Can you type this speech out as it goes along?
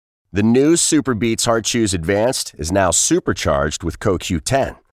The new Super Beats Heart Chews Advanced is now supercharged with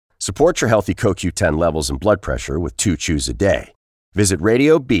CoQ10. Support your healthy CoQ10 levels and blood pressure with 2 chews a day. Visit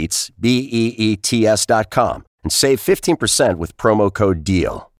RadioBeats, BEETS.com and save 15% with promo code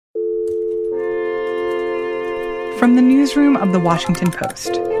DEAL. From the newsroom of The Washington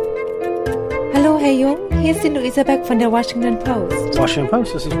Post. Hallo, Herr Jung. Hier ist die Luisa Beck von der Washington Post. Washington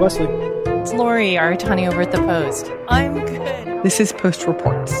Post, this is Wesley. It's Lori Aratani over at the Post. I'm good. This is Post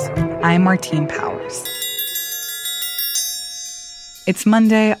Reports. I'm Martine Powers. It's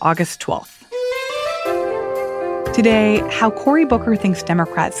Monday, August 12th. Today, how Cory Booker thinks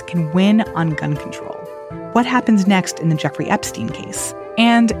Democrats can win on gun control. What happens next in the Jeffrey Epstein case?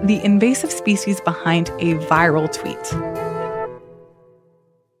 And the invasive species behind a viral tweet.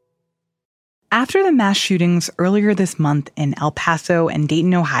 After the mass shootings earlier this month in El Paso and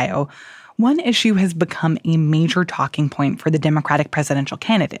Dayton, Ohio, one issue has become a major talking point for the Democratic presidential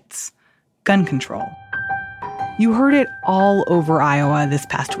candidates: gun control. You heard it all over Iowa this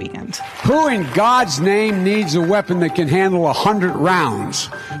past weekend. Who in God's name needs a weapon that can handle 100 rounds?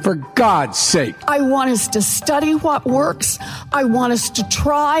 For God's sake. I want us to study what works. I want us to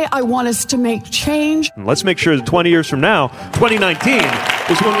try. I want us to make change. And let's make sure that 20 years from now, 2019,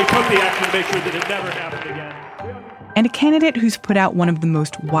 is when we took the action to make sure that it never happened again. And a candidate who's put out one of the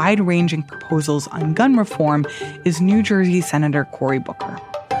most wide-ranging proposals on gun reform is New Jersey Senator Cory Booker.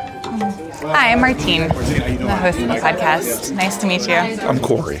 Hi, I'm Martine, the host of the podcast. Nice to meet you. I'm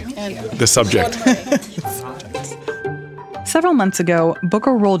Cory, the subject. Several months ago,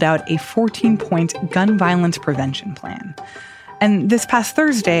 Booker rolled out a 14-point gun violence prevention plan. And this past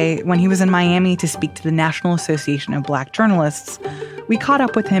Thursday, when he was in Miami to speak to the National Association of Black Journalists, we caught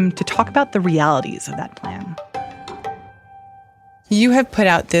up with him to talk about the realities of that plan. You have put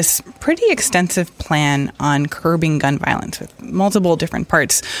out this pretty extensive plan on curbing gun violence with multiple different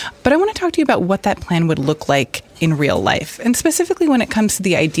parts. But I want to talk to you about what that plan would look like in real life, and specifically when it comes to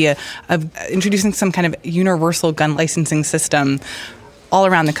the idea of introducing some kind of universal gun licensing system all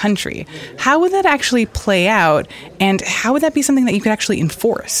around the country. How would that actually play out, and how would that be something that you could actually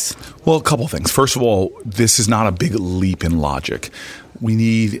enforce? Well, a couple things. First of all, this is not a big leap in logic. We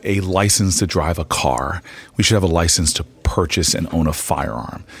need a license to drive a car. We should have a license to purchase and own a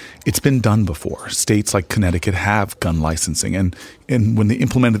firearm. It's been done before. States like Connecticut have gun licensing. And when they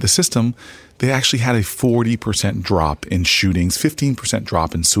implemented the system, they actually had a 40% drop in shootings, 15%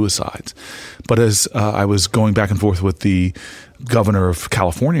 drop in suicides. But as I was going back and forth with the governor of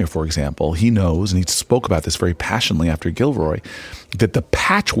California, for example, he knows, and he spoke about this very passionately after Gilroy, that the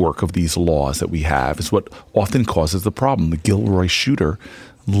patchwork of these laws that we have is what often causes the problem. The Gilroy shooter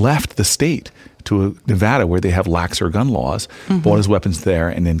left the state to Nevada, where they have laxer gun laws, bought his weapons there,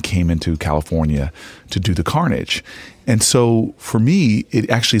 and then came into California to do the carnage. And so for me, it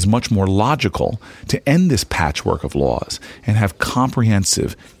actually is much more logical to end this patchwork of laws and have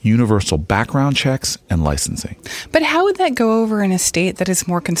comprehensive universal background checks and licensing. But how would that go over in a state that is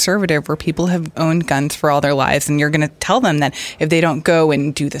more conservative, where people have owned guns for all their lives, and you're going to tell them that if they don't go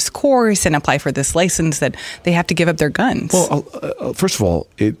and do this course and apply for this license, that they have to give up their guns? Well, first of all,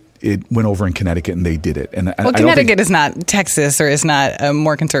 it went over in Connecticut, and they did it. And well, Connecticut is not Texas, or is not a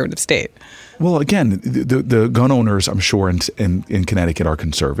more conservative state. Well, again, the gun owners, I'm sure, in Connecticut are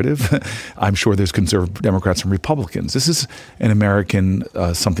conservative. I'm sure there's conservative Democrats and Republicans. This is an American,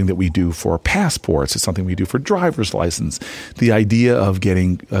 something that we do for passports. It's something we do for driver's license. The idea of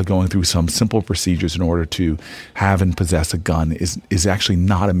going through some simple procedures in order to have and possess a gun is actually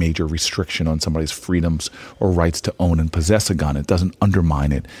not a major restriction on somebody's freedoms or rights to own and possess a gun. It doesn't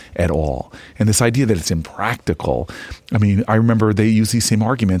undermine it at all. And this idea that it's impractical, I mean, I remember they used these same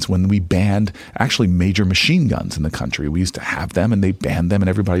arguments when we banned actually major machine guns in the country. We used to have them, and they banned them, and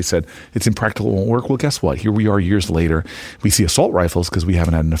everybody said it's impractical, it won't work. Well, guess what? Here we are years later. We see assault rifles because we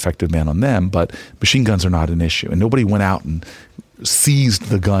haven't had an effective ban on them, but machine guns are not an issue. And nobody went out and seized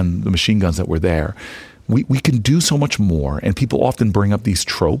the machine guns that were there. We can do so much more, and people often bring up these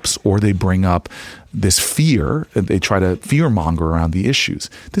tropes, or they bring up this fear, and they try to fear-monger around the issues.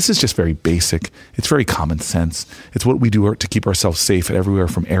 This is just very basic. It's very common sense. It's what we do to keep ourselves safe at everywhere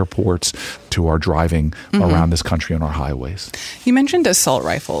from airports to our driving around this country on our highways. You mentioned assault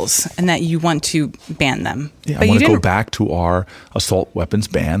rifles and that you want to ban them. Yeah, but I want to go back to our assault weapons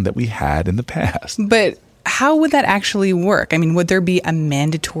ban that we had in the past. But how would that actually work? I mean, would there be a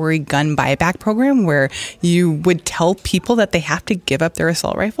mandatory gun buyback program where you would tell people that they have to give up their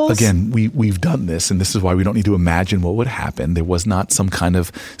assault rifles? Again, we've done this, and this is why we don't need to imagine what would happen. There was not some kind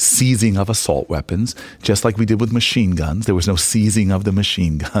of seizing of assault weapons, just like we did with machine guns. There was no seizing of the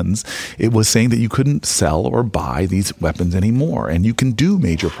machine guns. It was saying that you couldn't sell or buy these weapons anymore. And you can do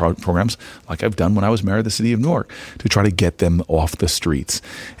major programs, like I've done when I was mayor of the city of Newark, to try to get them off the streets.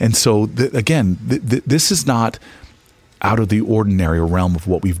 And so, this is not out of the ordinary realm of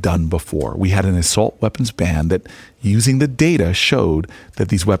what we've done before. We had an assault weapons ban that, using the data, showed that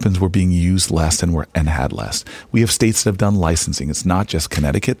these weapons were being used less and had less. We have states that have done licensing. It's not just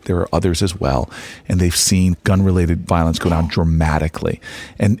Connecticut. There are others as well. And they've seen gun-related violence go down dramatically.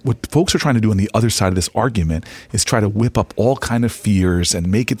 And what folks are trying to do on the other side of this argument is try to whip up all kind of fears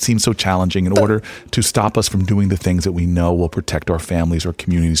and make it seem so challenging in order to stop us from doing the things that we know will protect our families, our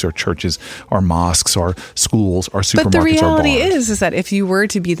communities, our churches, our mosques, our schools, our supermarkets, our bars. But the reality is that if you were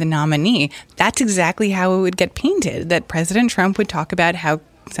to be the nominee, that's exactly how it would get painted. That President Trump would talk about how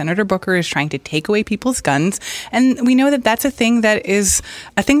Senator Booker is trying to take away people's guns. And we know that that's a thing that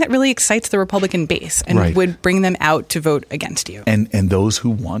really excites the Republican base and would bring them out to vote against you. And those who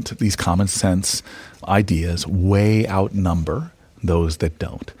want these common sense ideas way outnumber those that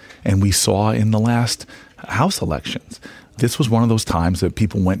don't. And we saw in the last House elections, this was one of those times that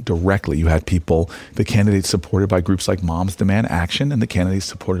people went directly. You had the candidates supported by groups like Moms Demand Action and the candidates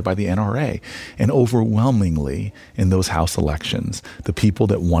supported by the NRA. And overwhelmingly in those House elections, the people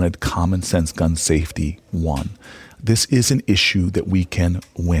that wanted common sense gun safety won. This is an issue that we can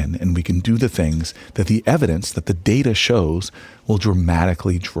win, and we can do the things that the evidence, that the data shows will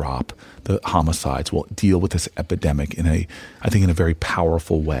dramatically drop the homicides, will deal with this epidemic in a very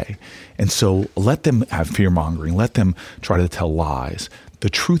powerful way. And so let them have fear-mongering. Let them try to tell lies. The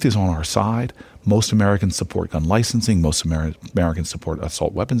truth is on our side. Most Americans support gun licensing. Most Americans support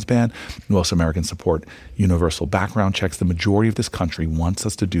assault weapons ban. Most Americans support universal background checks. The majority of this country wants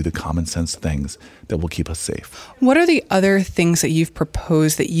us to do the common sense things that will keep us safe. What are the other things that you've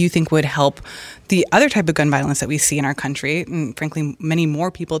proposed that you think would help the other type of gun violence that we see in our country? And frankly, many more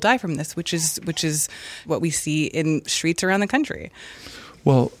people die from this, which is what we see in streets around the country.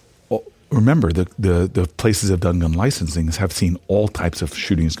 Well, remember, the places that have done gun licensing have seen all types of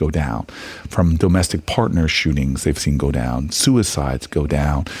shootings go down, from domestic partner shootings they've seen go down, suicides go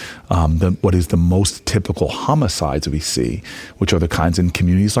down, what is the most typical homicides we see, which are the kinds in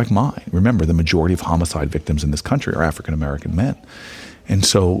communities like mine. Remember, the majority of homicide victims in this country are African-American men. And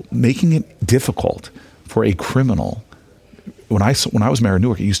so making it difficult for a criminal, when I was mayor of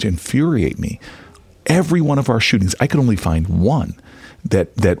Newark, it used to infuriate me. Every one of our shootings, I could only find one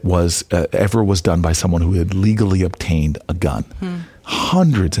that was ever was done by someone who had legally obtained a gun.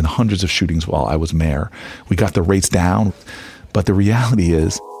 Hundreds and hundreds of shootings while I was mayor. We got the rates down, but the reality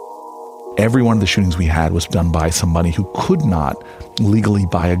is every one of the shootings we had was done by somebody who could not legally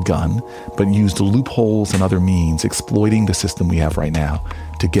buy a gun, but used loopholes and other means, exploiting the system we have right now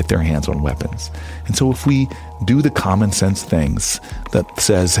to get their hands on weapons. And so if we do the common sense things that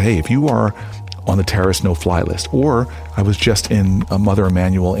says, hey, if you are on the terrorist no-fly list. Or I was just in a Mother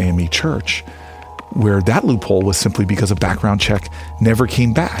Emanuel AME church where that loophole was simply because a background check never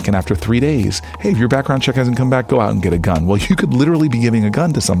came back. And after 3 days, hey, if your background check hasn't come back, go out and get a gun. Well, you could literally be giving a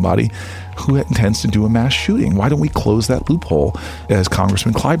gun to somebody who intends to do a mass shooting. Why don't we close that loophole as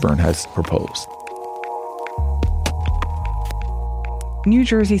Congressman Clyburn has proposed? New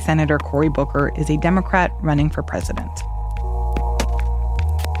Jersey Senator Cory Booker is a Democrat running for president.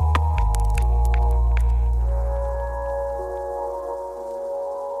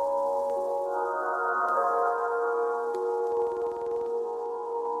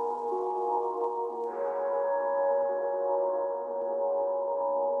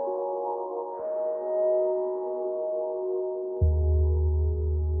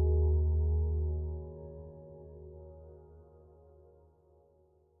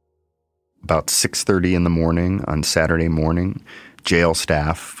 About 6:30 in the morning on Saturday morning, jail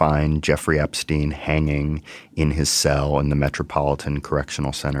staff find Jeffrey Epstein hanging in his cell in the Metropolitan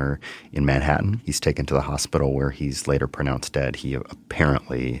Correctional Center in Manhattan. He's taken to the hospital where he's later pronounced dead. He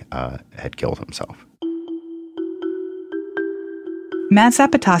apparently had killed himself. Matt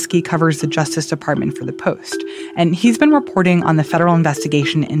Zapotosky covers the Justice Department for The Post, and he's been reporting on the federal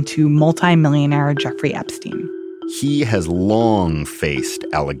investigation into multimillionaire Jeffrey Epstein. He has long faced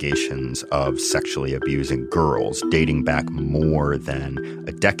allegations of sexually abusing girls dating back more than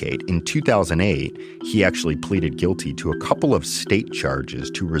a decade. In 2008, he actually pleaded guilty to a couple of state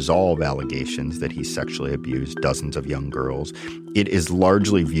charges to resolve allegations that he sexually abused dozens of young girls. It is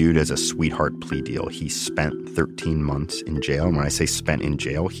largely viewed as a sweetheart plea deal. He spent 13 months in jail. And when I say spent in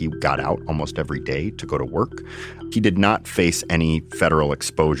jail, he got out almost every day to go to work. He did not face any federal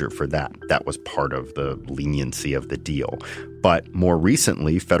exposure for that. That was part of the leniency of the deal. But more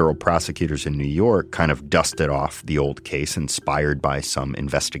recently, federal prosecutors in New York kind of dusted off the old case, inspired by some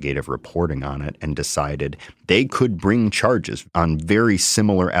investigative reporting on it, and decided they could bring charges on very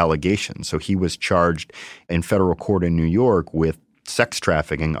similar allegations. So he was charged in federal court in New York with sex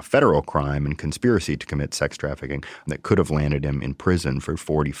trafficking, a federal crime, and conspiracy to commit sex trafficking that could have landed him in prison for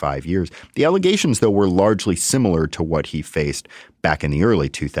 45 years. The allegations, though, were largely similar to what he faced back in the early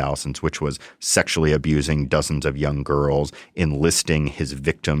 2000s, which was sexually abusing dozens of young girls, enlisting his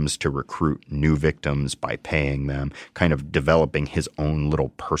victims to recruit new victims by paying them, kind of developing his own little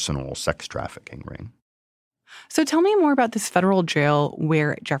personal sex trafficking ring. So tell me more about this federal jail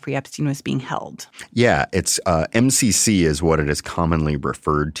where Jeffrey Epstein was being held. Yeah, it's MCC is what it is commonly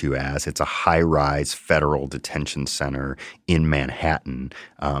referred to as. It's a high-rise federal detention center in Manhattan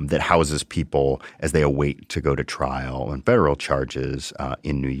that houses people as they await to go to trial on federal charges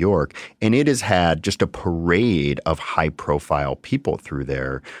in New York. And it has had just a parade of high-profile people through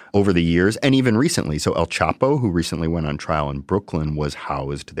there over the years and even recently. So El Chapo, who recently went on trial in Brooklyn, was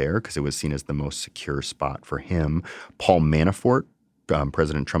housed there because it was seen as the most secure spot for him. Paul Manafort,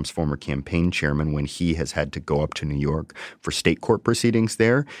 President Trump's former campaign chairman, when he has had to go up to New York for state court proceedings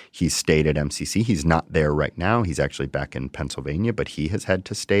there, he's stayed at MCC. He's not there right now. He's actually back in Pennsylvania, but he has had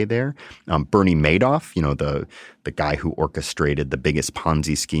to stay there. Bernie Madoff, the guy who orchestrated the biggest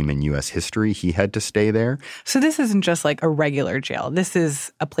Ponzi scheme in U.S. history, he had to stay there. So this isn't just like a regular jail. This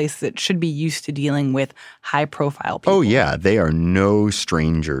is a place that should be used to dealing with high-profile people. Oh, yeah. They are no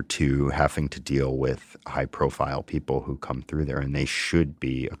stranger to having to deal with high-profile people who come through there, and they should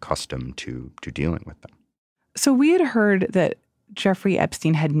be accustomed to dealing with them. So we had heard that Jeffrey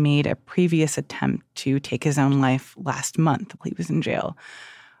Epstein had made a previous attempt to take his own life last month while he was in jail.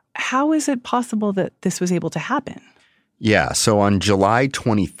 How is it possible that this was able to happen? Yeah, so on July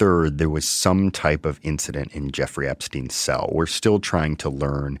 23rd, there was some type of incident in Jeffrey Epstein's cell. We're still trying to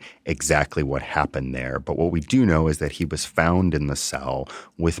learn exactly what happened there, but what we do know is that he was found in the cell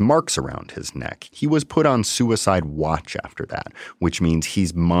with marks around his neck. He was put on suicide watch after that, which means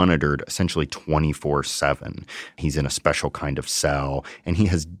he's monitored essentially 24/7. He's in a special kind of cell, and he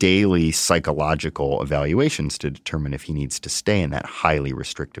has daily psychological evaluations to determine if he needs to stay in that highly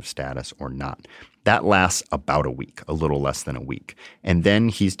restrictive status or not. That lasts about a week, a little less than a week. And then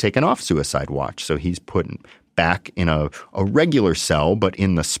he's taken off suicide watch. So he's put back in a regular cell, but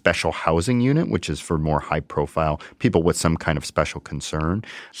in the special housing unit, which is for more high-profile people with some kind of special concern.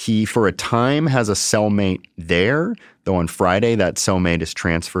 He, for a time, has a cellmate there, though on Friday that cellmate is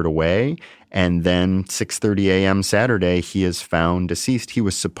transferred away. And then 6:30 a.m. Saturday, he is found deceased. He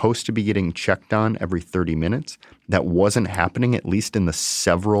was supposed to be getting checked on every 30 minutes. That wasn't happening, at least in the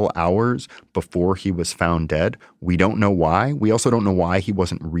several hours before he was found dead. We don't know why. We also don't know why he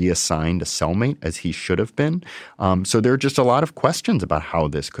wasn't reassigned a cellmate as he should have been. So there are just a lot of questions about how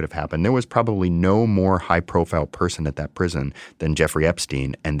this could have happened. There was probably no more high-profile person at that prison than Jeffrey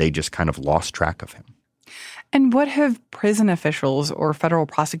Epstein, and they just kind of lost track of him. And what have prison officials or federal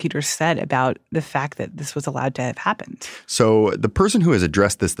prosecutors said about the fact that this was allowed to have happened? So the person who has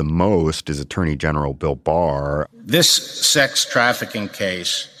addressed this the most is Attorney General Bill Barr. This sex trafficking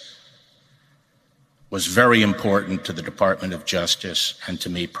case was very important to the Department of Justice and to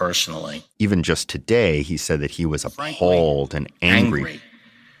me personally. Even just today, he said that he was appalled and angry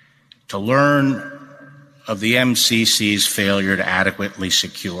to learn of the MCC's failure to adequately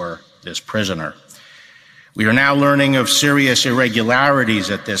secure this prisoner. We are now learning of serious irregularities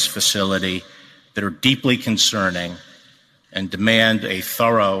at this facility that are deeply concerning and demand a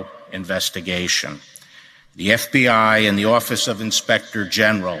thorough investigation. The FBI and the Office of Inspector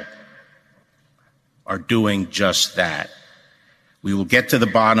General are doing just that. We will get to the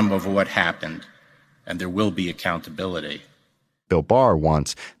bottom of what happened, and there will be accountability. Bill Barr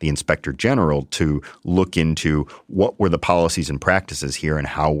wants the Inspector General to look into what were the policies and practices here and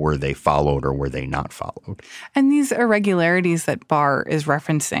how were they followed or were they not followed. And these irregularities that Barr is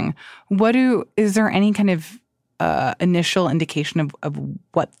referencing, is there any kind of initial indication of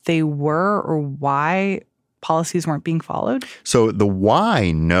what they were or why policies weren't being followed? So the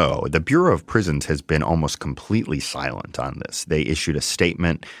why, no. The Bureau of Prisons has been almost completely silent on this. They issued a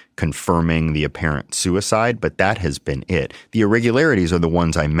statement confirming the apparent suicide, but that has been it. The irregularities are the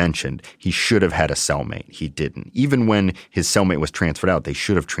ones I mentioned. He should have had a cellmate. He didn't. Even when his cellmate was transferred out, they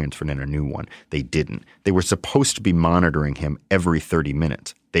should have transferred in a new one. They didn't. They were supposed to be monitoring him every 30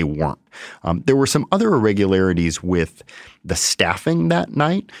 minutes. They weren't. There were some other irregularities with the staffing that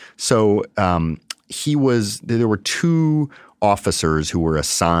night. So there were two officers who were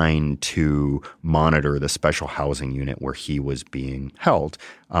assigned to monitor the special housing unit where he was being held.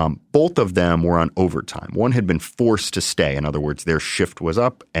 Both of them were on overtime. One had been forced to stay. In other words, their shift was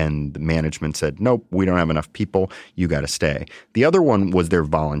up and the management said, nope, we don't have enough people. You got to stay. The other one was there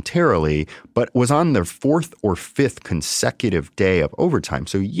voluntarily, but was on their fourth or fifth consecutive day of overtime.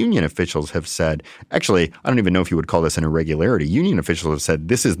 So union officials have said, actually, I don't even know if you would call this an irregularity. Union officials have said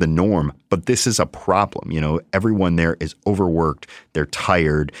this is the norm, but this is a problem. Everyone there is overworked. They're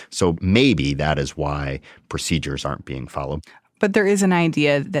tired. So maybe that is why procedures aren't being followed. But there is an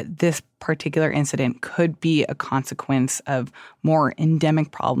idea that this particular incident could be a consequence of more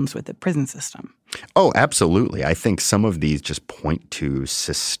endemic problems with the prison system. Oh, absolutely. I think some of these just point to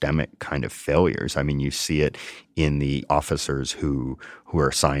systemic kind of failures. I mean, you see it in the officers who are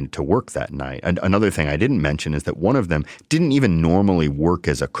assigned to work that night. And another thing I didn't mention is that one of them didn't even normally work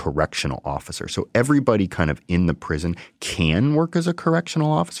as a correctional officer. So everybody kind of in the prison can work as a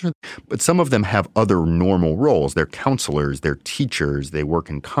correctional officer, but some of them have other normal roles. They're counselors, they're teachers, they work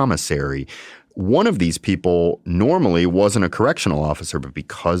in commissary. One of these people normally wasn't a correctional officer, but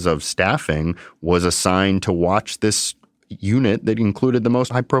because of staffing was assigned to watch this unit that included the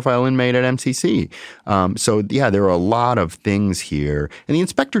most high-profile inmate at MCC. There are a lot of things here. And the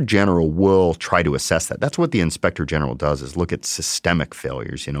Inspector General will try to assess that. That's what the Inspector General does, is look at systemic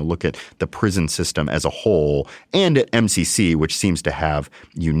failures, look at the prison system as a whole and at MCC, which seems to have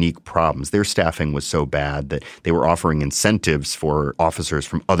unique problems. Their staffing was so bad that they were offering incentives for officers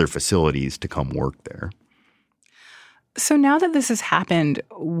from other facilities to come work there. So now that this has happened,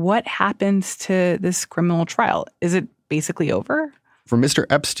 what happens to this criminal trial? Is it basically over? For Mr.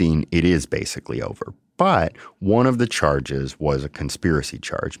 Epstein, it is basically over. But one of the charges was a conspiracy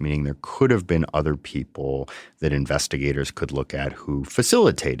charge, meaning there could have been other people that investigators could look at who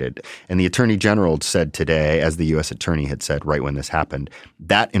facilitated. And the Attorney General said today, as the U.S. Attorney had said right when this happened,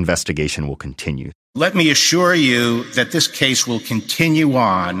 that investigation will continue. Let me assure you that this case will continue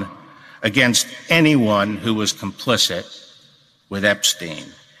on against anyone who was complicit with Epstein.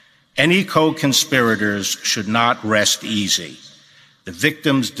 Any co-conspirators should not rest easy. The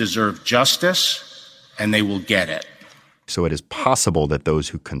victims deserve justice, and they will get it. So it is possible that those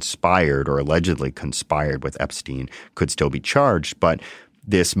who conspired or allegedly conspired with Epstein could still be charged, but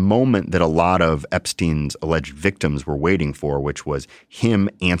this moment that a lot of Epstein's alleged victims were waiting for, which was him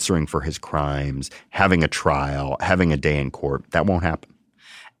answering for his crimes, having a trial, having a day in court, that won't happen.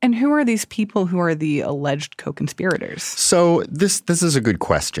 And who are these people who are the alleged co-conspirators? So this is a good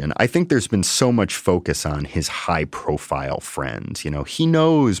question. I think there's been so much focus on his high-profile friends. He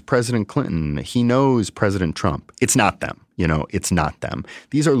knows President Clinton. He knows President Trump. It's not them. It's not them.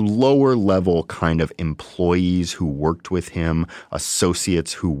 These are lower-level kind of employees who worked with him,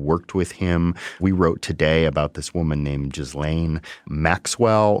 associates who worked with him. We wrote today about this woman named Ghislaine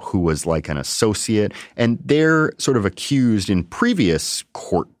Maxwell, who was like an associate, and they're sort of accused in previous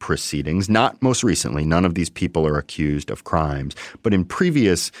court proceedings, not most recently. None of these people are accused of crimes, but in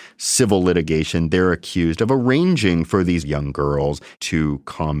previous civil litigation, they're accused of arranging for these young girls to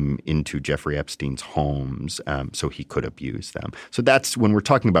come into Jeffrey Epstein's homes so he could abuse them. So that's when we're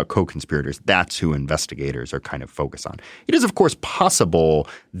talking about co-conspirators, that's who investigators are kind of focused on. It is, of course, possible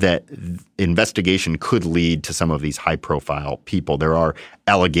that investigation could lead to some of these high-profile people. There are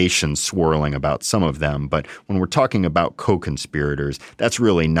allegations swirling about some of them, but when we're talking about co-conspirators, that's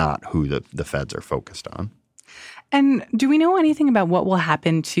really not who the feds are focused on. And do we know anything about what will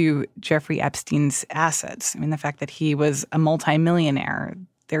happen to Jeffrey Epstein's assets? I mean, the fact that he was a multimillionaire,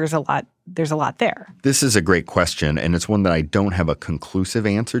 there's a lot there. This is a great question, and it's one that I don't have a conclusive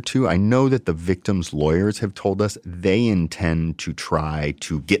answer to. I know that the victims' lawyers have told us they intend to try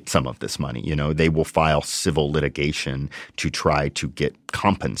to get some of this money. They will file civil litigation to try to get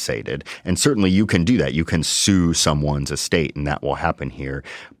compensated. And certainly you can do that. You can sue someone's estate, and that will happen here.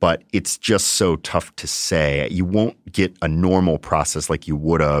 But it's just so tough to say. You won't get a normal process like you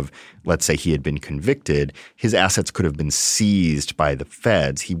would have. Let's say he had been convicted. His assets could have been seized by the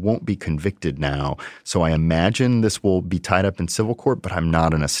feds. He won't be convicted now. So I imagine this will be tied up in civil court, but I'm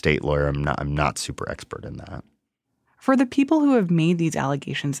not an estate lawyer. I'm not super expert in that. For the people who have made these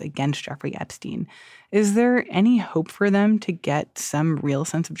allegations against Jeffrey Epstein, is there any hope for them to get some real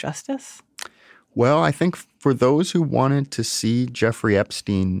sense of justice? Well, I think for those who wanted to see Jeffrey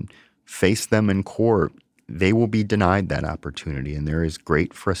Epstein face them in court, they will be denied that opportunity. And there is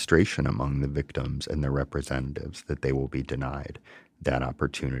great frustration among the victims and their representatives that they will be denied that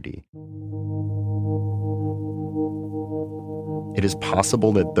opportunity. It is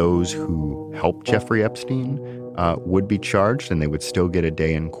possible that those who helped Jeffrey Epstein would be charged and they would still get a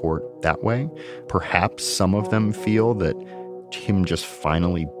day in court that way. Perhaps some of them feel that him just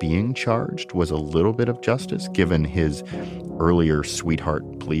finally being charged was a little bit of justice given his earlier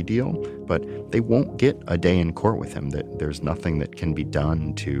sweetheart plea deal, but they won't get a day in court with him. That there's nothing that can be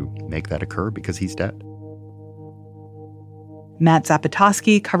done to make that occur because he's dead. Matt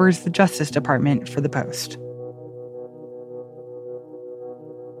Zapotosky covers the Justice Department for The Post.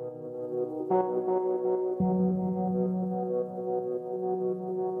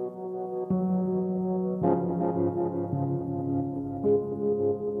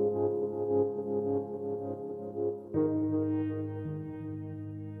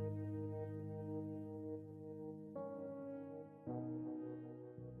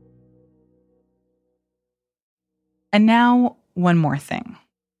 And now, one more thing.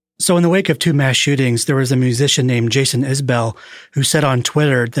 So in the wake of 2 mass shootings, there was a musician named Jason Isbell who said on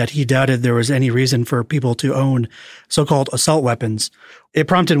Twitter that he doubted there was any reason for people to own so-called assault weapons. It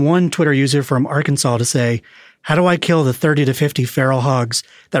prompted one Twitter user from Arkansas to say, "How do I kill the 30 to 50 feral hogs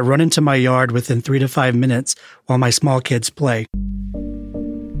that run into my yard within 3 to 5 minutes while my small kids play?"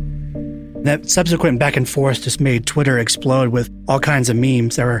 That subsequent back and forth just made Twitter explode with all kinds of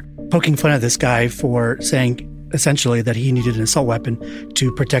memes that were poking fun at this guy for saying essentially that he needed an assault weapon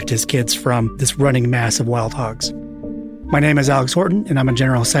to protect his kids from this running mass of wild hogs. My name is Alex Horton, and I'm a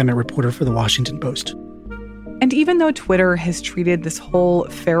general assignment reporter for The Washington Post. And even though Twitter has treated this whole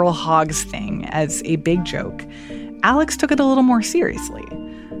feral hogs thing as a big joke, Alex took it a little more seriously.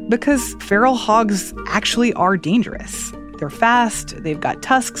 Because feral hogs actually are dangerous. They're fast, they've got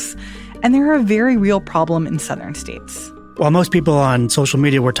tusks, and they're a very real problem in southern states. While most people on social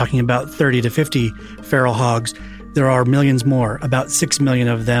media were talking about 30 to 50 feral hogs, there are millions more, about 6 million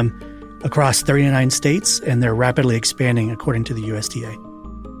of them across 39 states, and they're rapidly expanding according to the USDA.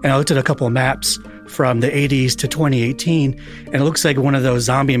 And I looked at a couple of maps from the 80s to 2018, and it looks like one of those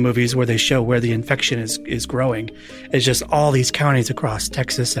zombie movies where they show where the infection is growing. It's just all these counties across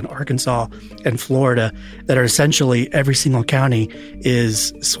Texas and Arkansas and Florida that are essentially every single county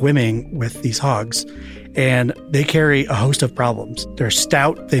is swimming with these hogs. And they carry a host of problems. They're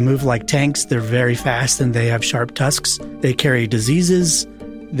stout, they move like tanks, they're very fast, and they have sharp tusks. They carry diseases,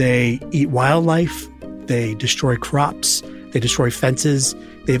 they eat wildlife, they destroy crops, they destroy fences,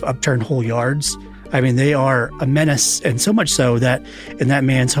 they've upturned whole yards. I mean, they are a menace, and so much so that in that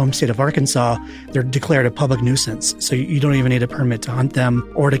man's home state of Arkansas, they're declared a public nuisance. So you don't even need a permit to hunt them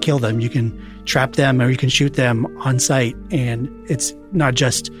or to kill them. You can trap them or you can shoot them on site, and it's not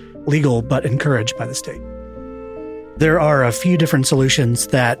just legal, but encouraged by the state. There are a few different solutions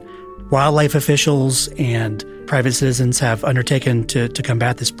that wildlife officials and private citizens have undertaken to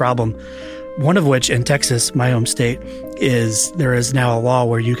combat this problem. One of which in Texas, my home state, is there is now a law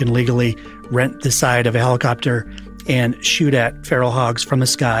where you can legally rent the side of a helicopter and shoot at feral hogs from the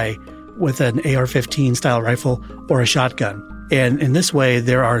sky with an AR-15 style rifle or a shotgun. And in this way,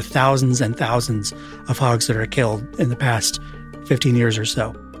 there are thousands and thousands of hogs that are killed in the past 15 years or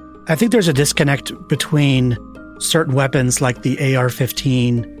so. I think there's a disconnect between certain weapons like the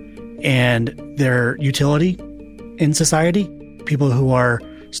AR-15 and their utility in society. People who are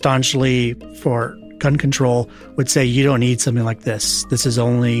staunchly for gun control would say you don't need something like this. This is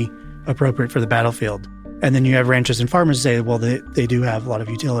only appropriate for the battlefield. And then you have ranchers and farmers say, well, they do have a lot of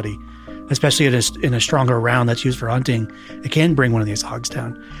utility, especially in a stronger round that's used for hunting. It can bring one of these hogs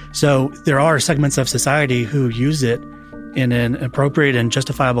down. So there are segments of society who use it in an appropriate and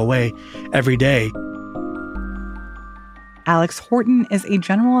justifiable way every day. Alex Horton is a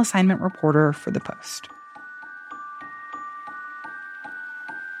general assignment reporter for The Post.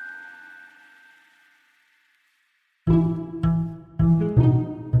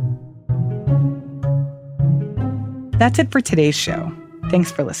 That's it for today's show.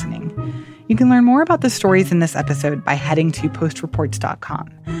 Thanks for listening. You can learn more about the stories in this episode by heading to postreports.com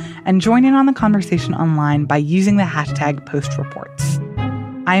and join in on the conversation online by using the hashtag #postreports.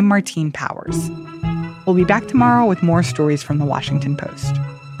 I'm Martine Powers. We'll be back tomorrow with more stories from The Washington Post.